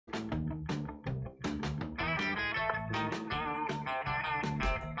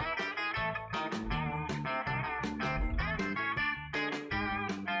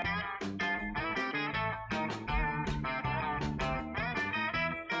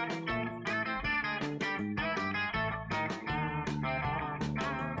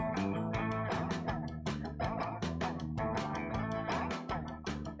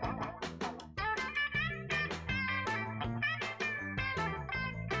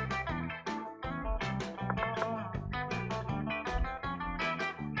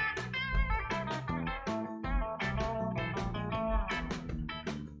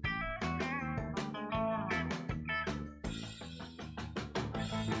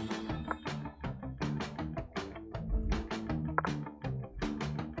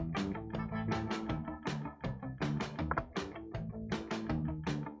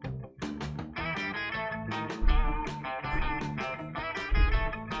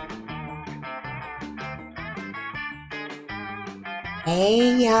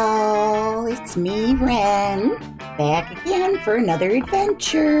Hey y'all, it's me, Ren, back again for another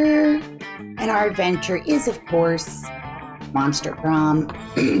adventure. And our adventure is, of course, Monster Prom.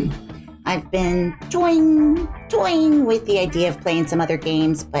 I've been toying with the idea of playing some other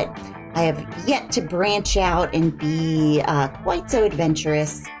games, but I have yet to branch out and be quite so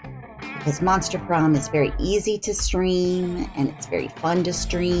adventurous, because Monster Prom is very easy to stream, and it's very fun to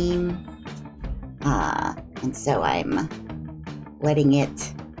stream. And so I'm letting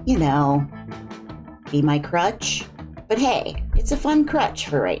it, be my crutch. But hey, it's a fun crutch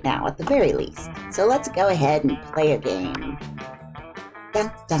for right now, at the very least. So let's go ahead and play a game.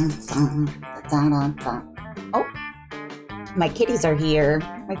 Dun, dun, dun, dun, dun, dun. Oh, my kitties are here.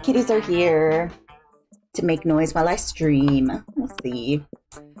 My kitties are here to make noise while I stream. Let's see.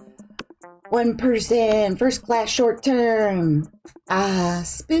 One person, first class short term.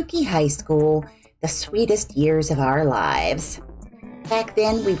 Spooky high school, the sweetest years of our lives. Back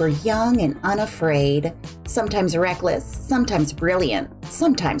then, we were young and unafraid, sometimes reckless, sometimes brilliant,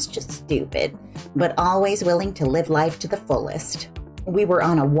 sometimes just stupid, but always willing to live life to the fullest. We were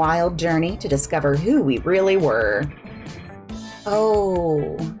on a wild journey to discover who we really were.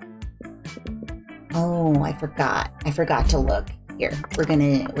 Oh, I forgot to look. Here, we're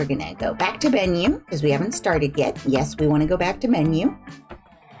gonna go back to menu, because we haven't started yet. Yes, we want to go back to menu.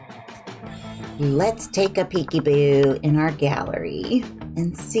 Let's take a peekaboo in our gallery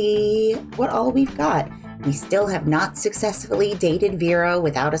and see what all we've got. We still have not successfully dated Vera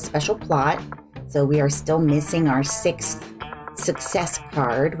without a special plot, so we are still missing our 6th success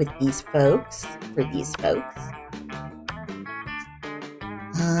card with these folks, for these folks.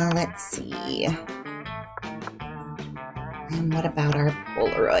 Let's see. And what about our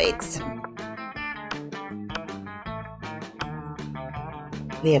Polaroids?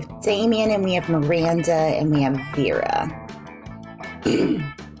 We have Damien, and we have Miranda, and we have Vera.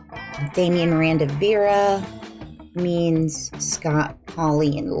 Damien, Miranda, Vera means Scott,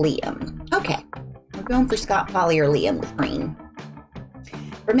 Polly, and Liam. Okay, we're going for Scott, Polly, or Liam with green.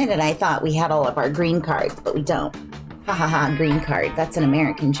 For a minute, I thought we had all of our green cards, but we don't. Ha ha ha, green card. That's an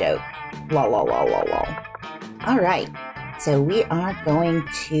American joke. Lol, lol, lol, lol, lol. All right, so we are going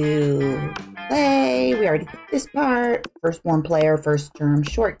to play. We already did this part. First one player, first term,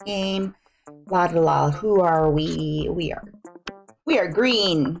 short game. La la la. Who are we? We are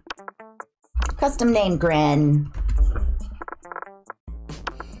green. Custom name Gren.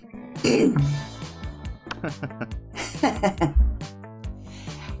 And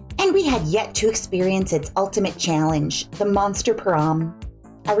we had yet to experience its ultimate challenge, the Monster Prom.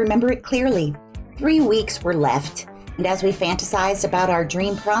 I remember it clearly. 3 weeks were left. And as we fantasized about our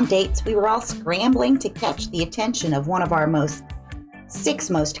dream prom dates, we were all scrambling to catch the attention of one of our 6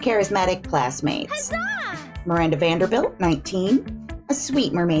 most charismatic classmates. Huzzah! Miranda Vanderbilt, 19, a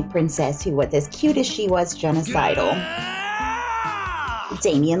sweet mermaid princess who was as cute as she was genocidal. Yeah!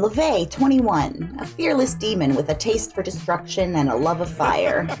 Damien LeVay, 21, a fearless demon with a taste for destruction and a love of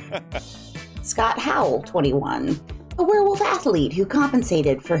fire. Scott Howell, 21, a werewolf athlete who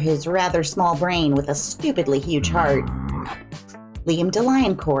compensated for his rather small brain with a stupidly huge heart. Liam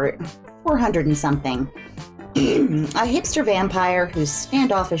DeLioncourt, 400 and something. A hipster vampire whose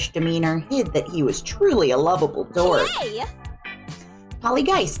standoffish demeanor hid that he was truly a lovable dork. Hey! Polly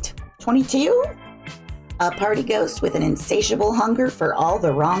Geist, 22, a party ghost with an insatiable hunger for all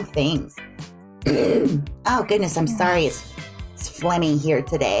the wrong things. Oh goodness, I'm sorry, it's phlegmy here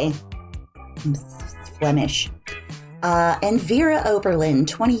today. It's Flemish. And Vera Oberlin,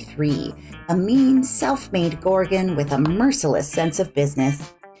 23, a mean, self-made Gorgon with a merciless sense of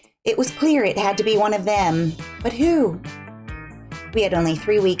business. It was clear it had to be one of them, but who? We had only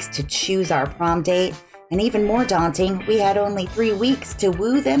 3 weeks to choose our prom date, and even more daunting, we had only 3 weeks to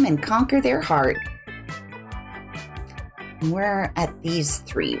woo them and conquer their heart. We're at these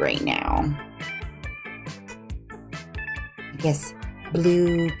 3 right now. I guess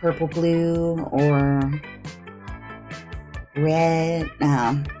blue, purple blue, or red.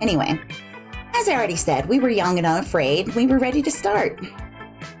 Anyway, as I already said, we were young and unafraid. We were ready to start.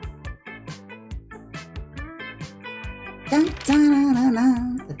 Dun, dun, dun, dun,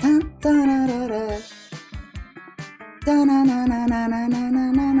 dun, dun, dun, dun. Dun, dun, dun, dun, dun, dun, dun,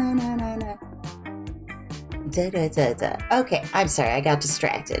 dun, dun. Da, da, da, da. Okay, I'm sorry, I got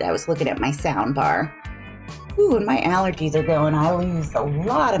distracted. I was looking at my sound bar. Ooh, and my allergies are going. I lose a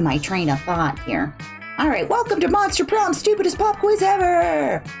lot of my train of thought here. All right, welcome to Monster Prom, stupidest pop quiz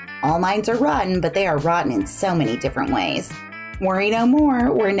ever! All minds are rotten, but they are rotten in so many different ways. Worry no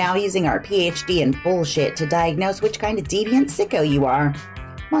more, we're now using our PhD in bullshit to diagnose which kind of deviant sicko you are.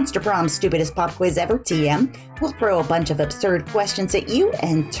 Monster Prom's stupidest pop quiz ever, TM. We'll throw a bunch of absurd questions at you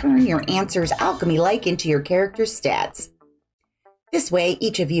and turn your answers alchemy-like into your character's stats. This way,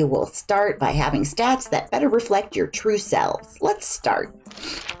 each of you will start by having stats that better reflect your true selves. Let's start.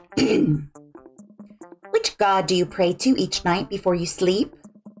 Which god do you pray to each night before you sleep?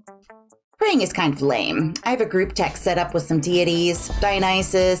 Praying is kind of lame. I have a group text set up with some deities.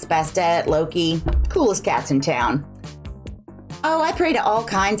 Dionysus, Bastet, Loki. Coolest cats in town. Oh, I pray to all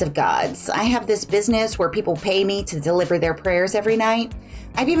kinds of gods. I have this business where people pay me to deliver their prayers every night.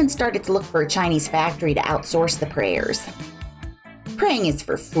 I've even started to look for a Chinese factory to outsource the prayers. Praying is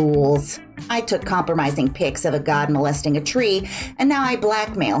for fools. I took compromising pics of a god molesting a tree, and now I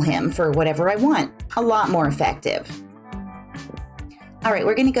blackmail him for whatever I want. A lot more effective. All right,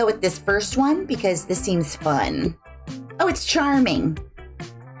 we're going to go with this first one because this seems fun. Oh, it's charming.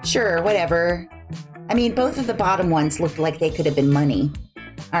 Sure, whatever. I mean, both of the bottom ones looked like they could have been money.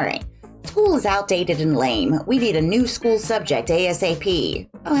 All right. School is outdated and lame. We need a new school subject ASAP.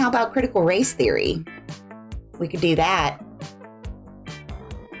 Oh, how about critical race theory? We could do that.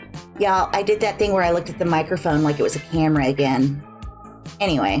 Y'all, I did that thing where I looked at the microphone like it was a camera again.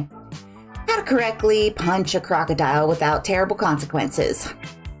 Anyway. How to correctly punch a crocodile without terrible consequences.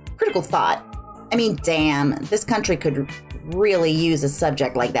 Critical thought. I mean, damn, this country could really use a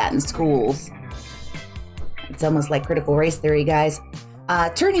subject like that in schools. It's almost like critical race theory, guys.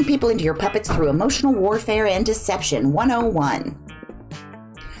 Turning people into your puppets through emotional warfare and deception, 101.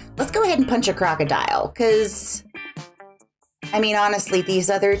 Let's go ahead and punch a crocodile, because, I mean, honestly, these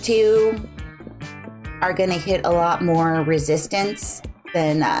other two are going to hit a lot more resistance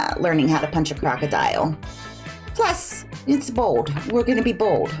than learning how to punch a crocodile. Plus, it's bold. We're going to be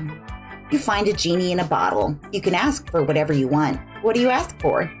bold. You find a genie in a bottle. You can ask for whatever you want. What do you ask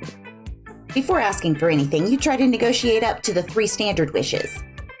for? Before asking for anything, you try to negotiate up to the 3 standard wishes.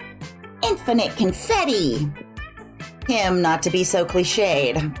 Infinite confetti! Him not to be so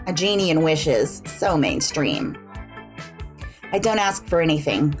cliched. A genie and wishes. So mainstream. I don't ask for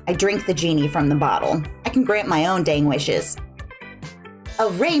anything. I drink the genie from the bottle. I can grant my own dang wishes. A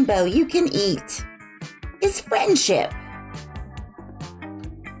rainbow you can eat is friendship.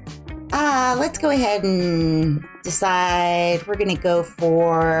 Let's go ahead and decide. We're gonna go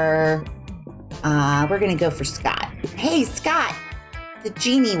for Scott. Hey, Scott! The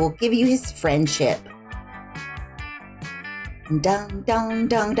genie will give you his friendship. Dong dong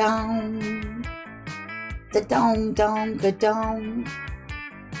dong dong. Da dong dong ga dong.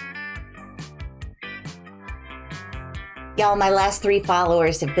 Y'all, my last 3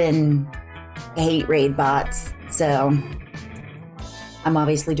 followers have been hate raid bots, so I'm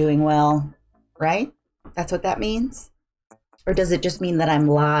obviously doing well, right? That's what that means? Or does it just mean that I'm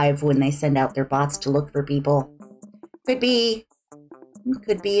live when they send out their bots to look for people? Could be.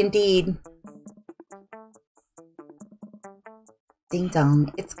 Could be indeed. Ding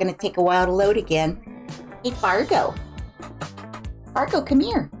dong. It's gonna take a while to load again. Hey, Fargo. Fargo, come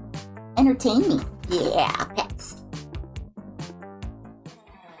here. Entertain me. Yeah, pets.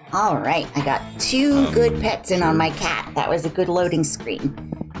 All right, I got 2 good pets in on my cat. That was a good loading screen.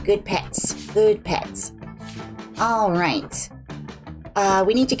 Good pets, good pets. All right.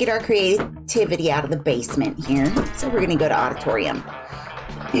 We need to get our creativity out of the basement here. So we're gonna go to auditorium.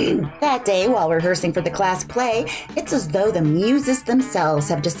 That day, while rehearsing for the class play, it's as though the muses themselves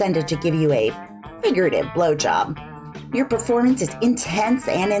have descended to give you a figurative blowjob. Your performance is intense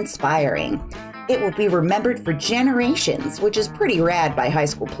and inspiring. It will be remembered for generations, which is pretty rad by high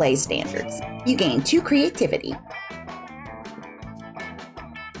school play standards. You gain 2 creativity.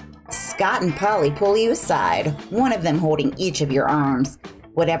 Scott and Polly pull you aside, one of them holding each of your arms.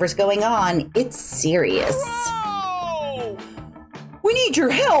 Whatever's going on, it's serious. Bro! We need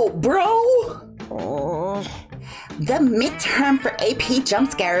your help, bro! The midterm for AP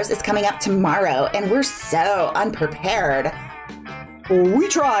jump scares is coming up tomorrow, and we're so unprepared. We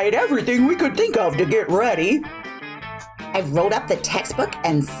tried everything we could think of to get ready. I rolled up the textbook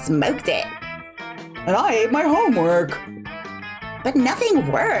and smoked it. And I ate my homework. But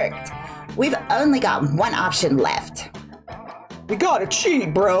nothing worked. We've only got one option left. We gotta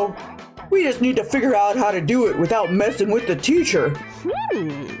cheat, bro. We just need to figure out how to do it without messing with the teacher.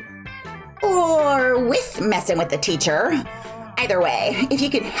 Or with messing with the teacher. Either way, if you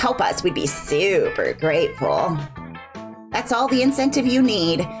could help us, we'd be super grateful. That's all the incentive you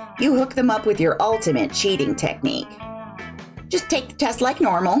need. You hook them up with your ultimate cheating technique. Just take the test like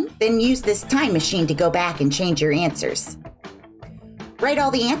normal, then use this time machine to go back and change your answers. Write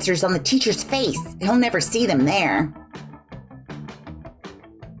all the answers on the teacher's face. He'll never see them there.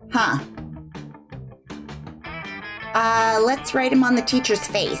 Huh. Let's write him on the teacher's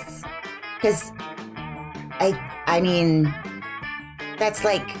face. Because, I mean, that's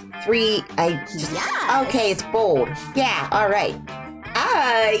like 3, Yes. Okay, it's bold. Yeah, all right.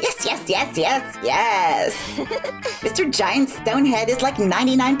 Yes. Mr. Giant Stonehead is like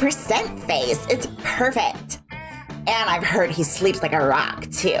 99% face. It's perfect. And I've heard he sleeps like a rock,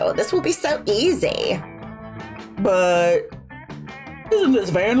 too. This will be so easy. But isn't this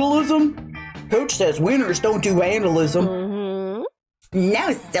vandalism? Coach says winners don't do vandalism. Mm-hmm.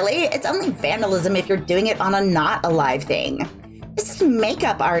 No, silly. It's only vandalism if you're doing it on a not alive thing. This is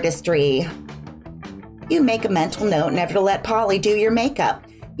makeup artistry. You make a mental note never to let Polly do your makeup.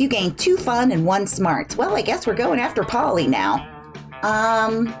 You gain 2 fun and 1 smarts. Well, I guess we're going after Polly now.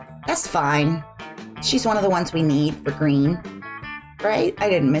 That's fine. She's one of the ones we need for green. Right? I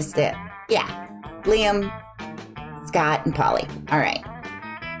didn't miss it. Yeah. Liam, Scott, and Polly. All right.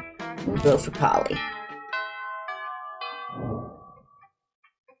 We'll go for Polly.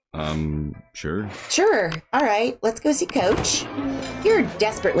 Sure. Sure. All right. Let's go see Coach. You're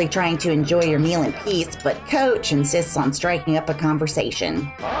desperately trying to enjoy your meal in peace, but Coach insists on striking up a conversation.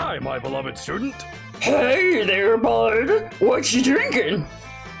 Hi, my beloved student. Hey there, bud. What you drinking?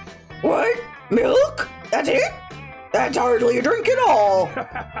 What? Milk? That's it? That's hardly a drink at all.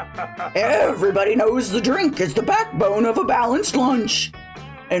 Everybody knows the drink is the backbone of a balanced lunch.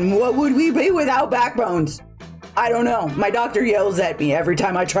 And what would we be without backbones? I don't know. My doctor yells at me every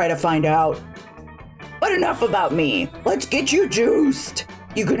time I try to find out. But enough about me. Let's get you juiced.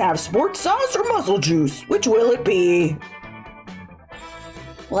 You can have sports sauce or muscle juice. Which will it be?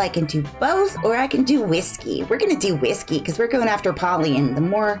 Well, I can do both, or I can do whiskey. We're gonna do whiskey because we're going after Polly, and the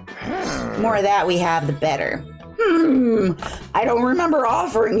more of that we have, the better. I don't remember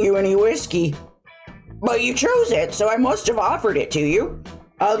offering you any whiskey. But you chose it, so I must have offered it to you.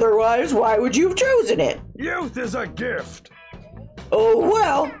 Otherwise, why would you have chosen it? Youth is a gift. Oh,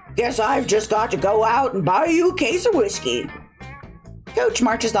 well, guess I've just got to go out and buy you a case of whiskey. Coach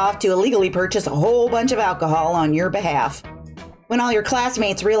marches off to illegally purchase a whole bunch of alcohol on your behalf. When all your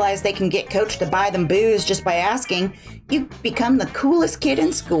classmates realize they can get Coach to buy them booze just by asking, you become the coolest kid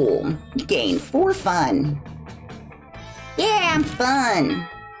in school. You gain 4 fun. Yeah, I'm fun.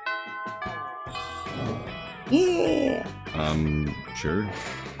 Yeah. Sure.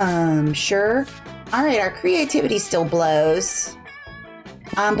 Sure. All right, our creativity still blows.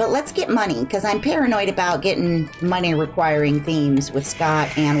 But let's get money, because I'm paranoid about getting money-requiring themes with Scott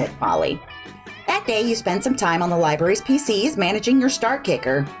and with Polly. That day, you spend some time on the library's PCs managing your start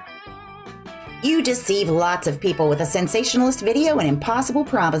kicker. You deceive lots of people with a sensationalist video and impossible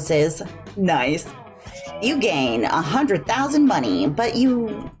promises. Nice. You gain 100,000 money, but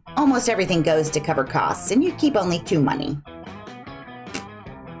almost everything goes to cover costs, and you keep only 2 money.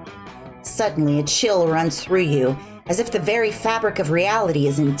 Suddenly, a chill runs through you, as if the very fabric of reality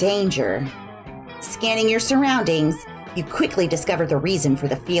is in danger. Scanning your surroundings, you quickly discover the reason for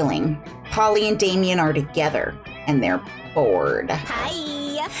the feeling. Polly and Damien are together, and they're bored. Hi.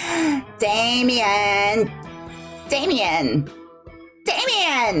 Damien!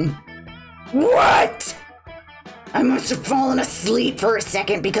 What? I must have fallen asleep for a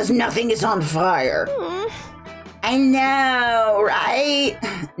second because nothing is on fire. I know, right?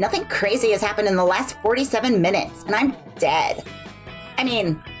 Nothing crazy has happened in the last 47 minutes, and I'm dead. I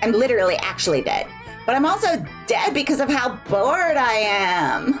mean, I'm literally actually dead. But I'm also dead because of how bored I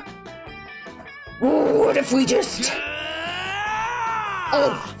am. What if we just...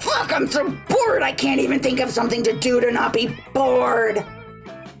 Oh, fuck, I'm so bored I can't even think of something to do to not be bored.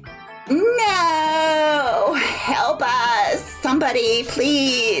 No! Help us! Somebody,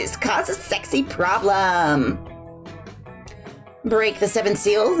 please! Cause a sexy problem! Break the 7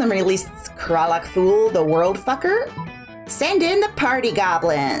 seals and release Kralak Fool, the world fucker? Send in the party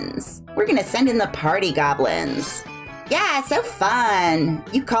goblins! We're gonna send in the party goblins. Yeah, so fun!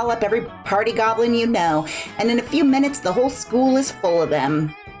 You call up every party goblin you know, and in a few minutes the whole school is full of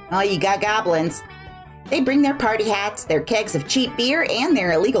them. Oh, you got goblins. They bring their party hats, their kegs of cheap beer, and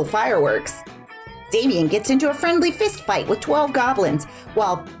their illegal fireworks. Damien gets into a friendly fist fight with 12 goblins,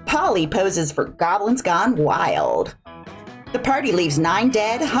 while Polly poses for Goblins Gone Wild. The party leaves 9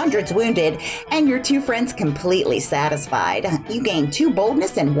 dead, hundreds wounded, and your 2 friends completely satisfied. You gain 2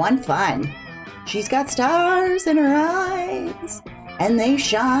 boldness and 1 fun. She's got stars in her eyes, and they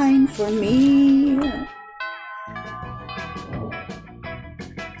shine for me.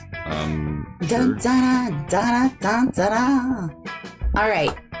 Dun, dun, dun, dun, dun, dun. All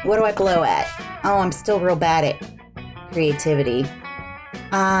right, what do I blow at? Oh, I'm still real bad at creativity.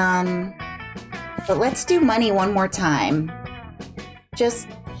 But let's do money one more time. Just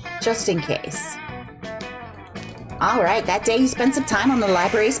in case. All right, that day you spent some time on the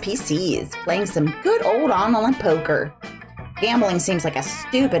library's PCs, playing some good old online poker. Gambling seems like a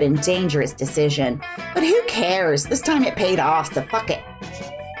stupid and dangerous decision, but who cares? This time it paid off, so fuck it.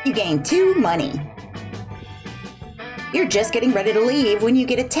 You gained 2 money. You're just getting ready to leave when you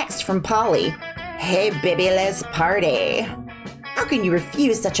get a text from Polly. Hey, baby, let's party. How can you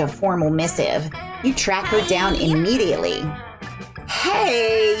refuse such a formal missive? You track her down immediately.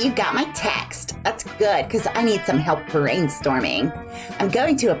 Hey, you got my text. That's good, because I need some help brainstorming. I'm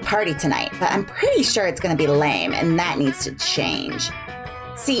going to a party tonight, but I'm pretty sure it's going to be lame, and that needs to change.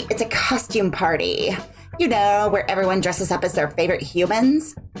 See, it's a costume party. You know, where everyone dresses up as their favorite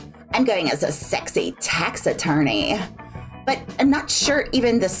humans. I'm going as a sexy tax attorney. But I'm not sure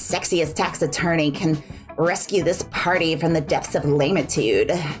even the sexiest tax attorney can rescue this party from the depths of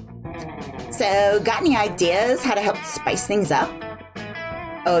lamitude. So, got any ideas how to help spice things up?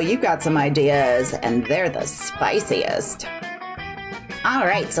 Oh, you've got some ideas, and they're the spiciest. All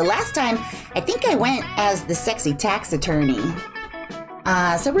right, so last time, I think I went as the sexy tax attorney.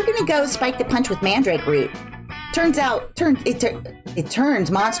 So we're gonna go spike the punch with mandrake root. Turns out, it turns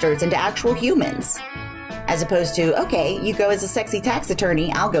monsters into actual humans. As opposed to, okay, you go as a sexy tax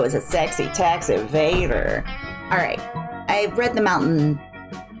attorney, I'll go as a sexy tax evader. All right, I read the mountain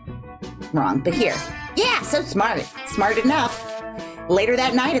wrong, but here. Yeah, so smart. Smart enough. Later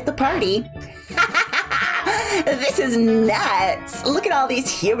that night at the party. This is nuts. Look at all these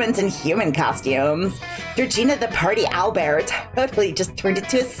humans in human costumes. Georgina the party owlbear totally just turned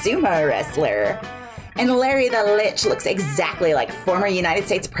into a sumo wrestler. And Larry the Lich looks exactly like former United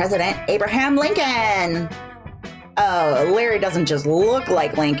States President Abraham Lincoln. Oh, Larry doesn't just look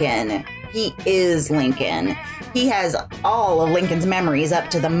like Lincoln. He is Lincoln. He has all of Lincoln's memories up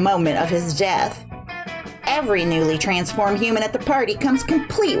to the moment of his death. Every newly transformed human at the party comes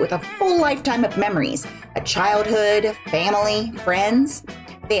complete with a full lifetime of memories, a childhood, family, friends.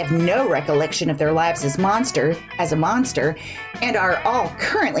 They have no recollection of their lives as a monster, and are all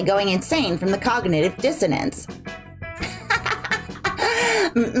currently going insane from the cognitive dissonance.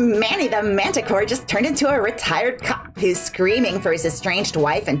 Manny the Manticore just turned into a retired cop who's screaming for his estranged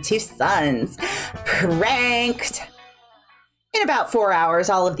wife and 2 sons. Pranked! In about 4 hours,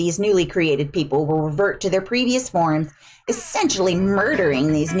 all of these newly created people will revert to their previous forms, essentially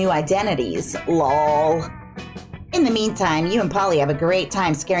murdering these new identities. Lol. In the meantime, you and Polly have a great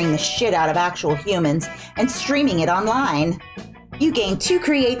time scaring the shit out of actual humans and streaming it online. You gain 2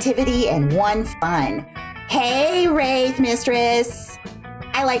 creativity and 1 fun. Hey, Wraith Mistress!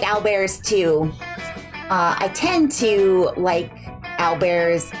 I like owlbears too. I tend to like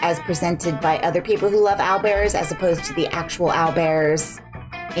owlbears as presented by other people who love owlbears as opposed to the actual owlbears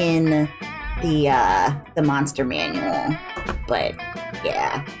in the monster manual. But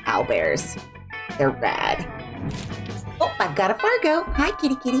yeah, owlbears, they're rad. Oh, I've got a Fargo. Hi,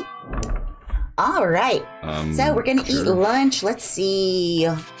 kitty kitty. All right. So we're gonna eat lunch. Let's see.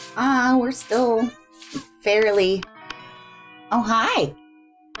 We're still fairly. Oh, hi.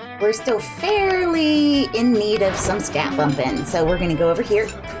 We're still fairly in need of some stat bumping, so we're gonna go over here.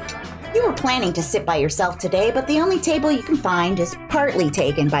 You were planning to sit by yourself today, but the only table you can find is partly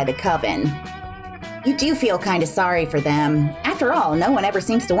taken by the coven. You do feel kind of sorry for them. After all, no one ever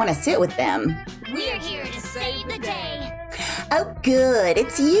seems to want to sit with them. We're here to save the day. Oh, good,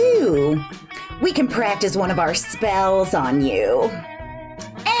 it's you. We can practice one of our spells on you.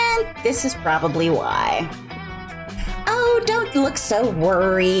 And this is probably why. Oh, don't look so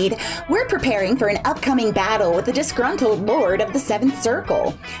worried. We're preparing for an upcoming battle with the disgruntled Lord of the Seventh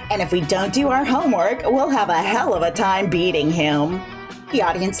Circle. And if we don't do our homework, we'll have a hell of a time beating him. The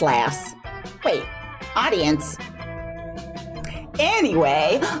audience laughs. Wait, audience?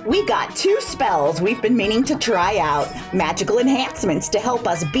 Anyway, we got 2 spells we've been meaning to try out. Magical enhancements to help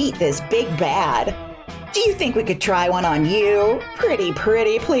us beat this big bad. Do you think we could try one on you? Pretty,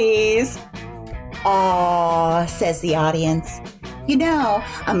 please. Aw, says the audience. You know,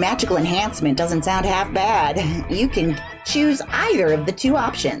 a magical enhancement doesn't sound half bad. You can choose either of the 2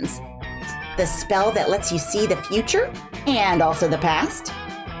 options. The spell that lets you see the future, and also the past,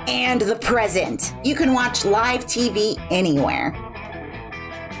 and the present. You can watch live TV anywhere.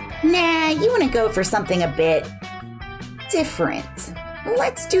 Nah, you want to go for something a bit different.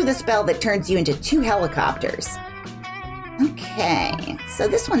 Let's do the spell that turns you into 2 helicopters. Okay, so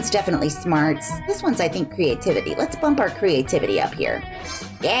this one's definitely smarts. This one's, I think, creativity. Let's bump our creativity up here.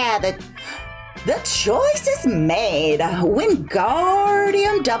 Yeah, the choice is made.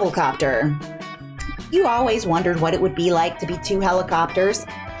 Wingardium Doublecopter. You always wondered what it would be like to be 2 helicopters.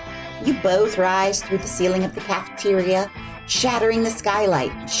 You both rise through the ceiling of the cafeteria, shattering the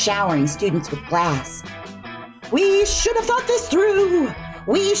skylight, showering students with glass. We should have thought this through.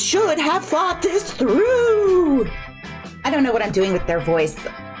 We should have thought this through. I don't know what I'm doing with their voice.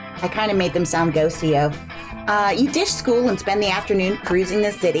 I kind of made them sound ghostio. You ditch school and spend the afternoon cruising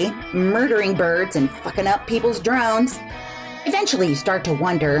the city, murdering birds and fucking up people's drones. Eventually you start to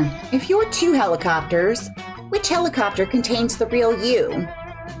wonder, if you're two helicopters, which helicopter contains the real you?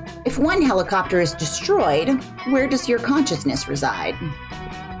 If one helicopter is destroyed, where does your consciousness reside?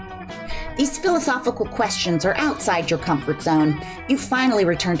 These philosophical questions are outside your comfort zone. You finally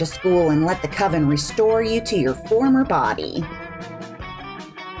return to school and let the coven restore you to your former body.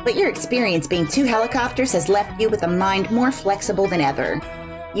 But your experience being two helicopters has left you with a mind more flexible than ever.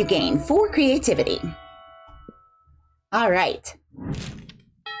 You gain 4 creativity. All right.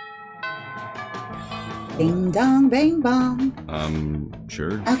 Ding dong, bang bong.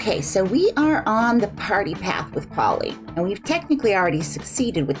 Sure. Okay, so we are on the party path with Polly, and we've technically already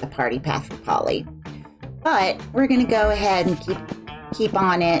succeeded with the party path with Polly. But we're gonna go ahead and keep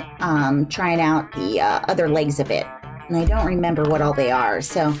on it, trying out the other legs of it. And I don't remember what all they are,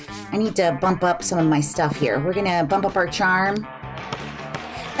 so I need to bump up some of my stuff here. We're gonna bump up our charm.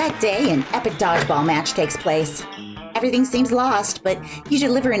 That day, an epic dodgeball match takes place. Everything seems lost, but you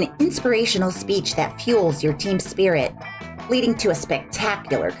deliver an inspirational speech that fuels your team spirit, leading to a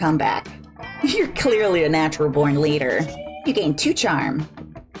spectacular comeback. You're clearly a natural-born leader. You gain 2 charm.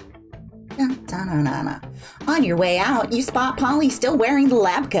 On your way out, you spot Polly still wearing the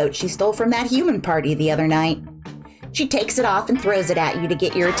lab coat she stole from that human party the other night. She takes it off and throws it at you to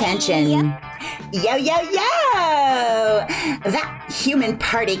get your attention. Yo, yo, yo! That human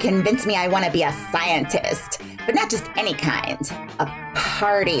party convinced me I want to be a scientist, but not just any kind. A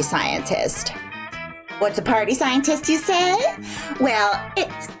party scientist. What's a party scientist, you say? Well,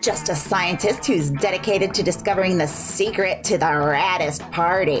 it's just a scientist who's dedicated to discovering the secret to the raddest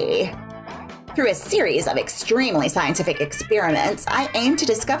party. Through a series of extremely scientific experiments, I aim to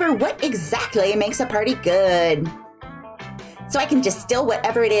discover what exactly makes a party good. So I can distill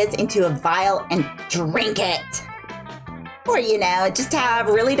whatever it is into a vial and drink it. Or, you know, just have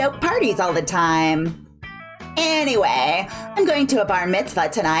really dope parties all the time. Anyway, I'm going to a bar mitzvah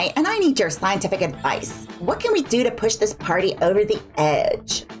tonight, and I need your scientific advice. What can we do to push this party over the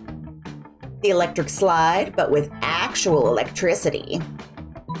edge? The electric slide, but with actual electricity.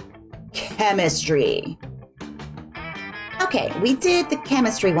 Chemistry. Okay, we did the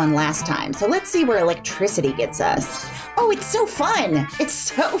chemistry one last time, so let's see where electricity gets us. Oh, it's so fun! It's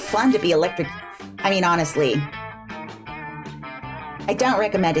so fun to be electric. I mean, honestly, I don't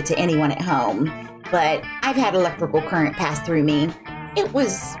recommend it to anyone at home, but I've had electrical current pass through me. It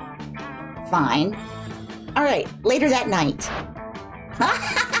was fine. All right, later that night.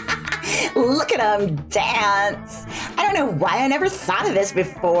 Look at them dance. I don't know why I never thought of this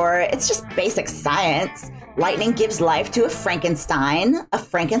before. It's just basic science. Lightning gives life to a Frankenstein. A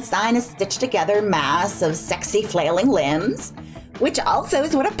Frankenstein is stitched together mass of sexy flailing limbs, which also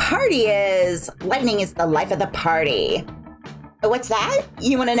is what a party is. Lightning is the life of the party. What's that?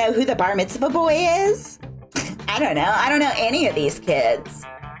 You want to know who the bar mitzvah boy is? I don't know. I don't know any of these kids.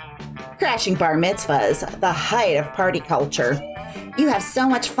 Crashing bar mitzvahs, the height of party culture. You have so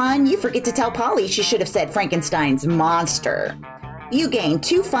much fun, you forget to tell Polly she should have said Frankenstein's monster. You gain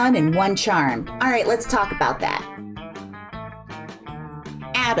 2 fun and 1 charm. All right, let's talk about that.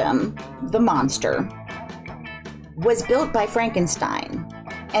 Adam, the monster, was built by Frankenstein,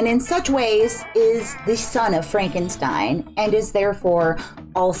 and in such ways is the son of Frankenstein, and is therefore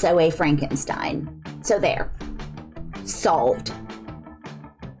also a Frankenstein. So there. Solved.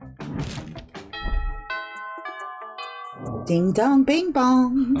 Ding dong, bing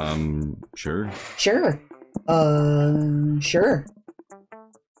bong. Sure. Sure. Sure.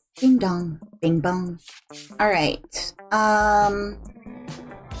 Ding dong, bing bong. All right.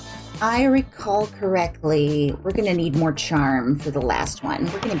 I recall correctly, we're gonna need more charm for the last one.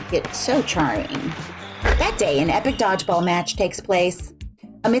 We're gonna get so charming. That day, an epic dodgeball match takes place.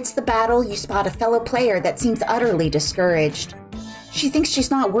 Amidst the battle, you spot a fellow player that seems utterly discouraged. She thinks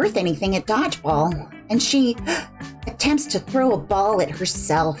she's not worth anything at dodgeball, and she attempts to throw a ball at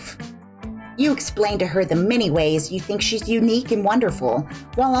herself. You explain to her the many ways you think she's unique and wonderful,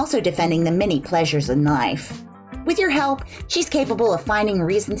 while also defending the many pleasures in life. With your help, she's capable of finding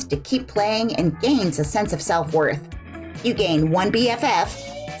reasons to keep playing and gains a sense of self-worth. You gain 1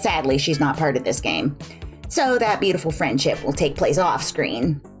 BFF. Sadly, she's not part of this game. So that beautiful friendship will take place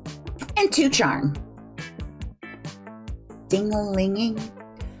off-screen. And 2 charm. Ding-a-linging.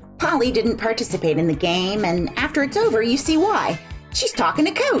 Polly didn't participate in the game, and after it's over, you see why. She's talking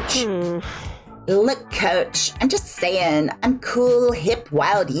to Coach. Look, Coach, I'm just saying, I'm cool, hip,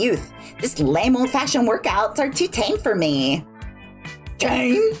 wild youth. This lame old-fashioned workouts are too tame for me.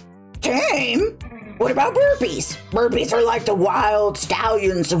 Tame? Tame? What about burpees? Burpees are like the wild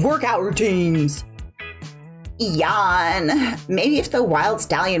stallions of workout routines. Yawn. Maybe if the wild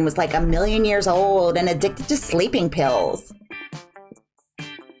stallion was like 1,000,000 years old and addicted to sleeping pills.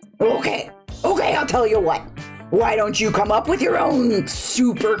 Okay, I'll tell you what. Why don't you come up with your own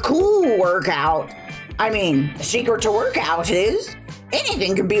super cool workout? I mean, the secret to workout is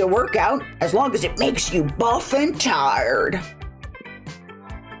anything can be a workout as long as it makes you buff and tired.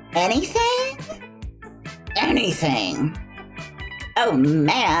 Anything? Anything. Oh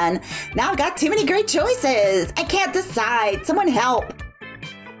man, now I've got too many great choices. I can't decide. Someone help.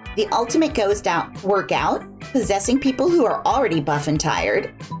 The ultimate ghost out workout, possessing people who are already buff and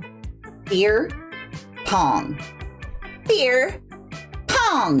tired. Beer pong. Beer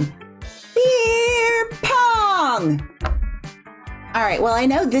pong. Beer pong. All right, well, I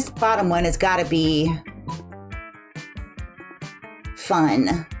know this bottom one has got to be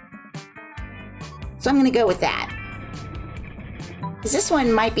fun. So I'm going to go with that. Because this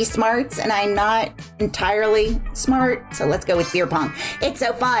one might be smarts, and I'm not entirely smart, so let's go with beer pong. It's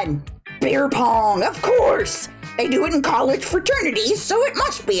so fun. Beer pong, of course. They do it in college fraternities, so it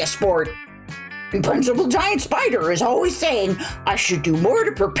must be a sport. And Principal Giant Spider is always saying, I should do more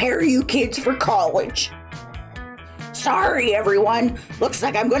to prepare you kids for college. Sorry, everyone. Looks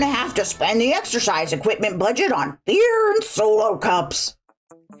like I'm going to have to spend the exercise equipment budget on beer and solo cups.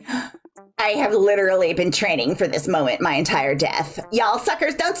 I have literally been training for this moment my entire death. Y'all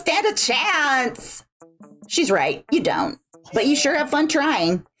suckers don't stand a chance. She's right, you don't. But you sure have fun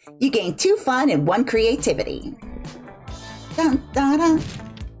trying. You gain 2 fun and 1 creativity. Dun, da, da.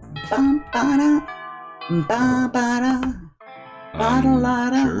 Bum, ba, da. Ba, ba, da. Ba, da, la,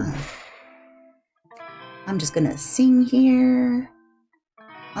 da. Sure. I'm just gonna sing here.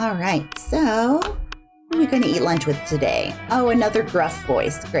 All right, so what are we gonna eat lunch with today? Oh, another gruff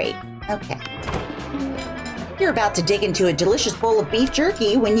voice. Great. Okay. You're about to dig into a delicious bowl of beef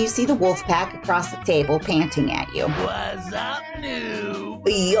jerky when you see the wolf pack across the table panting at you. What's up, noob?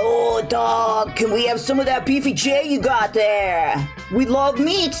 Yo, dog, can we have some of that beefy J you got there? We love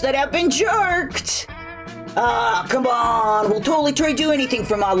meats that have been jerked. Ah, come on, we'll totally trade you anything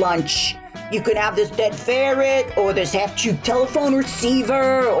for my lunch. You can have this dead ferret, or this half-chewed telephone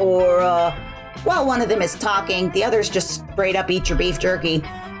receiver, or, While one of them is talking, the others just straight up eat your beef jerky.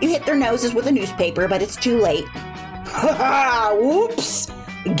 You hit their noses with a newspaper, but it's too late. Haha, whoops.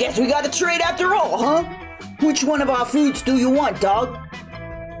 Guess we got to trade after all, huh? Which one of our foods do you want, dog?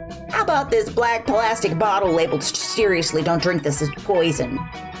 How about this black plastic bottle labeled seriously, don't drink this, it's poison?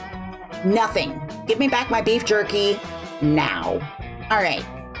 Nothing. Give me back my beef jerky now. All right.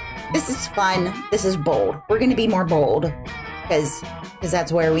 This is fun. This is bold. We're going to be more bold because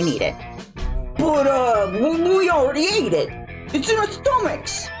that's where we need it. But, we already ate it. It's in our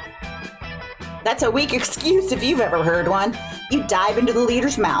stomachs. That's a weak excuse if you've ever heard one. You dive into the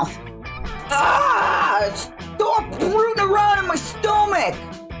leader's mouth. Ah! Stop rooting around in my stomach!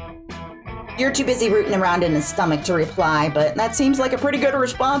 You're too busy rooting around in his stomach to reply, but that seems like a pretty good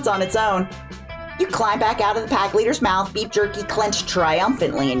response on its own. You climb back out of the pack leader's mouth, beef jerky clenched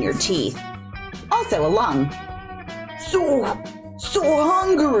triumphantly in your teeth. Also a lung. So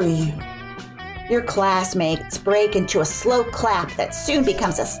hungry. Your classmates break into a slow clap that soon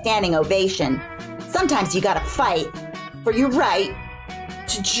becomes a standing ovation. Sometimes you gotta fight for your right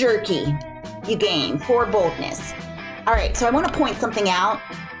to jerky. You gain 4 boldness. All right, so I want to point something out.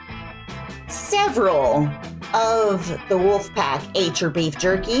 Several of the wolf pack ate your beef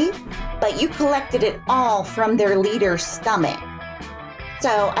jerky, but you collected it all from their leader's stomach.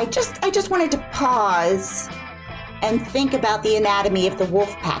 So I just wanted to pause and think about the anatomy of the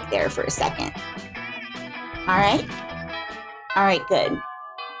wolf pack there for a second. All right? All right, good.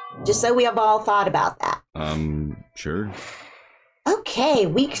 Just so we have all thought about that. Sure. Okay,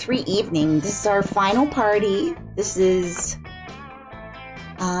 week 3 evening. This is our final party. This is,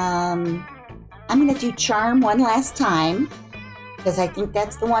 I'm gonna do charm one last time because I think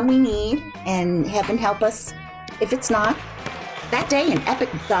that's the one we need, and heaven help us if it's not. That day, an epic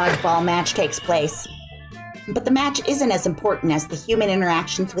dodgeball match takes place. But the match isn't as important as the human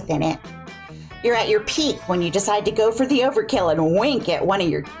interactions within it. You're at your peak when you decide to go for the overkill and wink at one of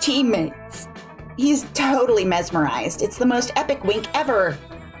your teammates. He's totally mesmerized. It's the most epic wink ever.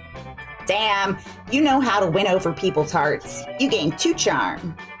 Damn, you know how to win over people's hearts. You gain 2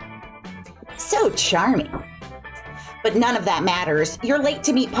 charm. So charming. But none of that matters. You're late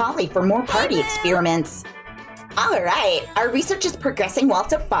to meet Polly for more party experiments. All right, our research is progressing well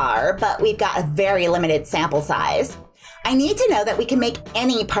so far, but we've got a very limited sample size. I need to know that we can make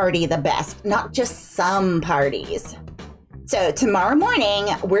any party the best, not just some parties. So tomorrow morning,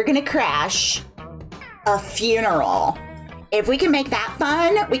 we're gonna crash a funeral. If we can make that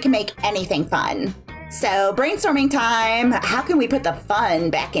fun, we can make anything fun. So brainstorming time, how can we put the fun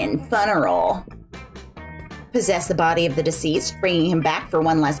back in funeral? Possess the body of the deceased, bringing him back for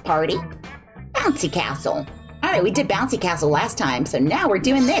one last party. Bouncy castle. All right, we did bouncy castle last time, so now we're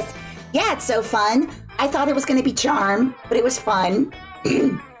doing this. Yeah, it's so fun. I thought it was gonna be charm, but it was fun.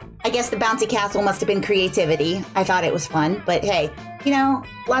 I guess the bouncy castle must have been creativity. I thought it was fun, but hey, you know,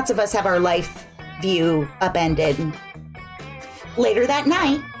 lots of us have our life view upended. Later that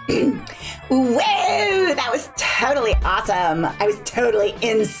night, whoa, that was totally awesome. I was totally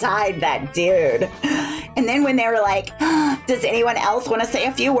inside that dude. And then when they were like, does anyone else want to say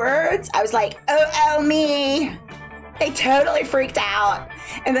a few words? I was like, oh, me. They totally freaked out.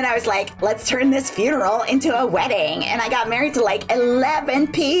 And then I was like, let's turn this funeral into a wedding. And I got married to like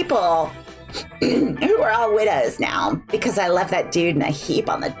 11 people who are all widows now because I left that dude in a heap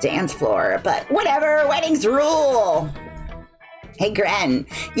on the dance floor. But whatever, weddings rule. Hey, Gren,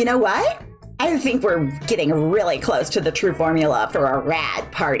 you know what? I think we're getting really close to the true formula for a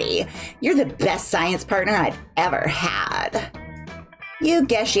rad party. You're the best science partner I've ever had. You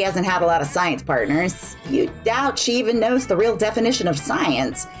guess she hasn't had a lot of science partners. You doubt she even knows the real definition of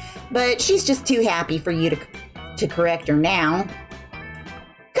science. But she's just too happy for you to correct her now.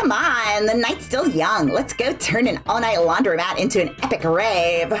 Come on, the night's still young. Let's go turn an all-night laundromat into an epic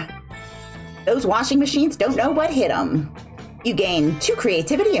rave. Those washing machines don't know what hit them. You gain 2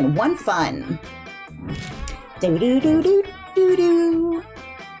 creativity and 1 fun. Do-do-do-do-do-do.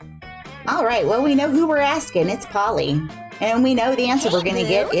 All right, well, we know who we're asking. It's Polly. And we know the answer we're going to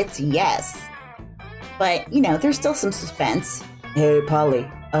get. It's yes. But, you know, there's still some suspense. Hey, Polly,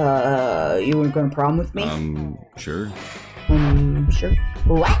 you weren't going to prom with me? Sure. Sure.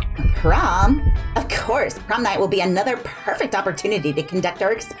 What? Prom? Of course, prom night will be another perfect opportunity to conduct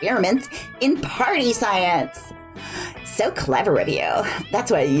our experiments in party science. So clever of you.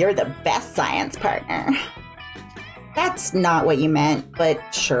 That's why you're the best science partner. That's not what you meant, but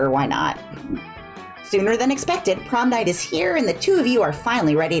sure, why not? Sooner than expected, prom night is here and the 2 of you are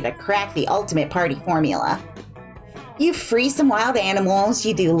finally ready to crack the ultimate party formula. You free some wild animals,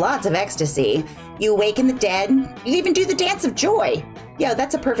 you do lots of ecstasy, you awaken the dead, you even do the dance of joy. Yo,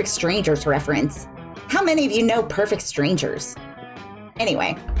 that's a Perfect Strangers reference. How many of you know Perfect Strangers?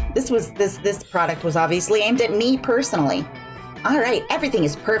 Anyway, this product was obviously aimed at me personally. All right, everything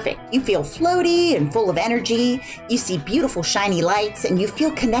is perfect. You feel floaty and full of energy, you see beautiful shiny lights, and you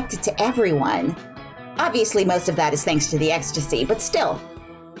feel connected to everyone. Obviously, most of that is thanks to the ecstasy, but still,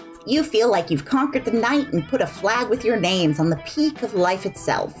 you feel like you've conquered the night and put a flag with your names on the peak of life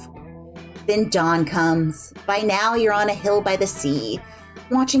itself. Then dawn comes. By now, you're on a hill by the sea,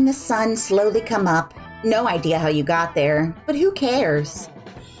 watching the sun slowly come up. No idea how you got there, but who cares?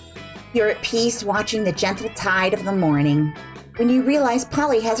 You're at peace watching the gentle tide of the morning when you realize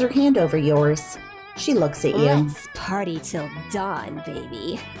Polly has her hand over yours. She looks at you. Let's party till dawn,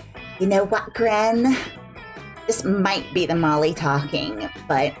 baby. You know what, Gren? This might be the Molly talking,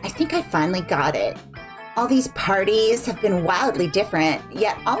 but I think I finally got it. All these parties have been wildly different,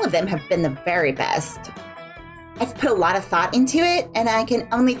 yet all of them have been the very best. I've put a lot of thought into it, and I can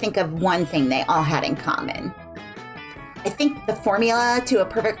only think of one thing they all had in common. I think the formula to a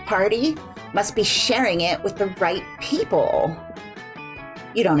perfect party must be sharing it with the right people.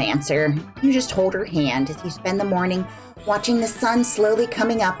 You don't answer. You just hold her hand as you spend the morning watching the sun slowly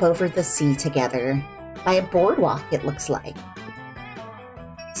coming up over the sea together. By a boardwalk, it looks like.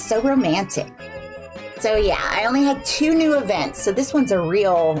 So romantic. So yeah, I only had 2 new events, so this one's a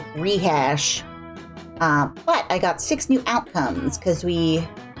real rehash. But I got 6 new outcomes because we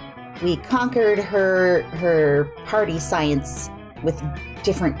conquered her party science with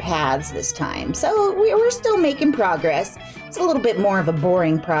different paths this time. So we're still making progress. It's a little bit more of a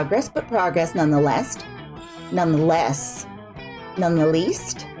boring progress, but progress nonetheless. Nonetheless.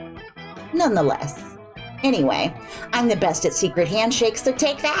 Anyway, I'm the best at secret handshakes, so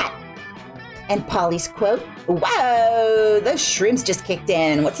take that. And Polly's quote, whoa, those shrooms just kicked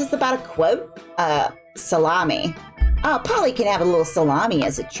in. What's this about a quote? Salami. Oh, Polly can have a little salami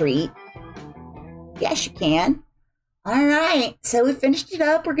as a treat. Yes, you can. All right, so we finished it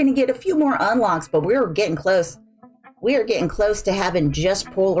up. We're going to get a few more unlocks, but we're getting close. We are getting close to having just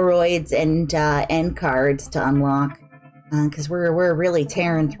Polaroids and end cards to unlock, because we're really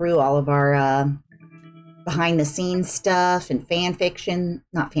tearing through all of our behind-the-scenes stuff and fan fiction.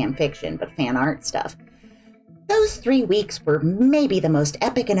 Not fan fiction, but fan art stuff. Those 3 weeks were maybe the most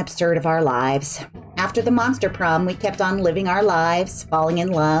epic and absurd of our lives. After the monster prom, we kept on living our lives, falling in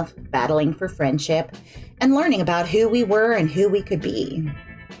love, battling for friendship, and learning about who we were and who we could be.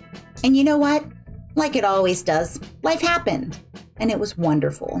 And you know what? Like it always does, life happened, and it was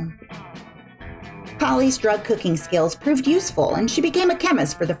wonderful. Polly's drug cooking skills proved useful, and she became a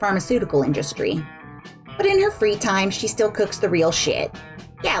chemist for the pharmaceutical industry. But in her free time, she still cooks the real shit.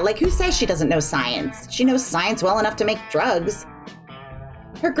 Yeah, like who says she doesn't know science? She knows science well enough to make drugs.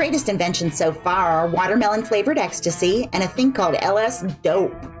 Her greatest inventions so far are watermelon-flavored ecstasy and a thing called LS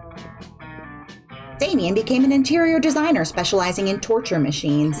Dope. Damien became an interior designer specializing in torture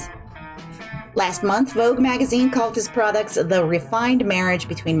machines. Last month, Vogue magazine called his products the refined marriage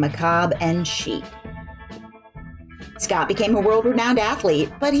between macabre and chic. Scott became a world-renowned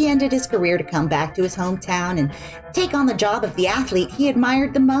athlete, but he ended his career to come back to his hometown and take on the job of the athlete he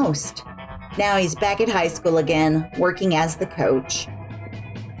admired the most. Now he's back at high school again, working as the coach.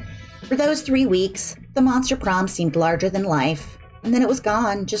 For those 3 weeks, the monster prom seemed larger than life, and then it was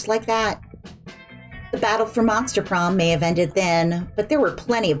gone, just like that. The battle for monster prom may have ended then, but there were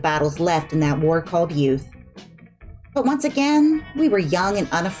plenty of battles left in that war called youth. But once again, we were young and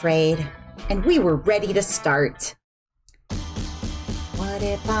unafraid, and we were ready to start. What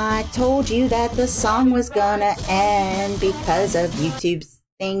if I told you that the song was gonna end because of YouTube's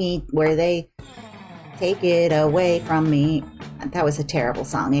thingy where they take it away from me? That was a terrible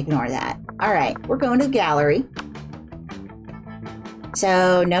song. Ignore that. All right, we're going to the gallery.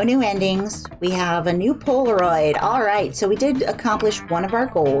 So no new endings. We have a new Polaroid. All right, so we did accomplish one of our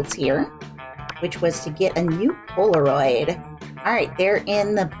goals here, which was to get a new Polaroid. All right, they're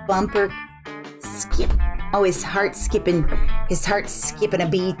in the bumper skip. Oh, his heart's skipping a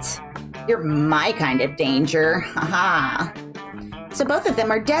beat. You're my kind of danger. Haha. So both of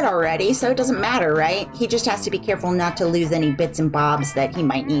them are dead already, so it doesn't matter, right? He just has to be careful not to lose any bits and bobs that he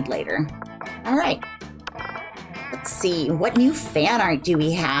might need later. All right. Let's see, what new fan art do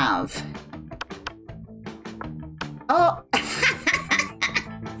we have? Oh!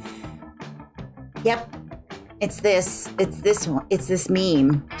 Yep. It's this one. It's this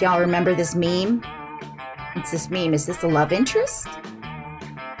meme. Do y'all remember this meme? It's this meme. Is this a love interest?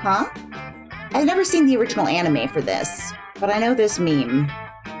 Huh? I've never seen the original anime for this, but I know this meme.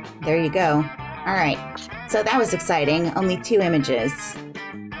 There you go. All right. So that was exciting. Only 2 images.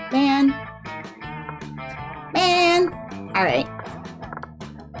 Man. All right.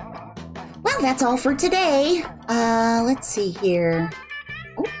 Well, that's all for today. Let's see here.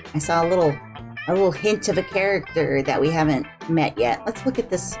 Oh, I saw a little hint of a character that we haven't met yet. Let's look at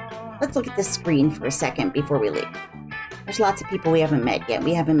this screen for a second before we leave. There's lots of people we haven't met yet.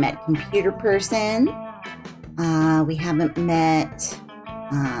 We haven't met Computer Person. We haven't met,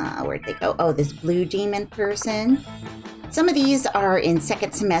 where'd they go? Oh, this Blue Demon person. Some of these are in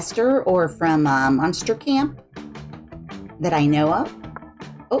 2nd semester or from Monster Camp that I know of.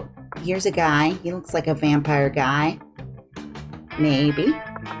 Oh, here's a guy. He looks like a vampire guy. Maybe.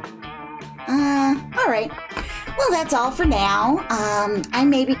 All right. Well, that's all for now. I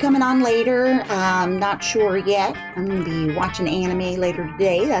may be coming on later. Not sure yet. I'm going to be watching anime later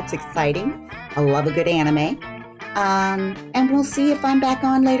today. That's exciting. I love a good anime. And we'll see if I'm back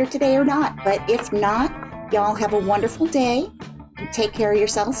on later today or not. But if not, y'all have a wonderful day. And take care of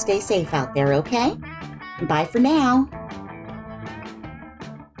yourselves. Stay safe out there, okay? Bye for now.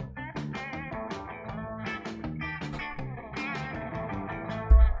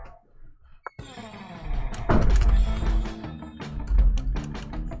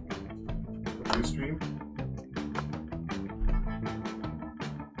 Stream?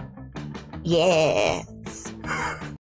 Yeah.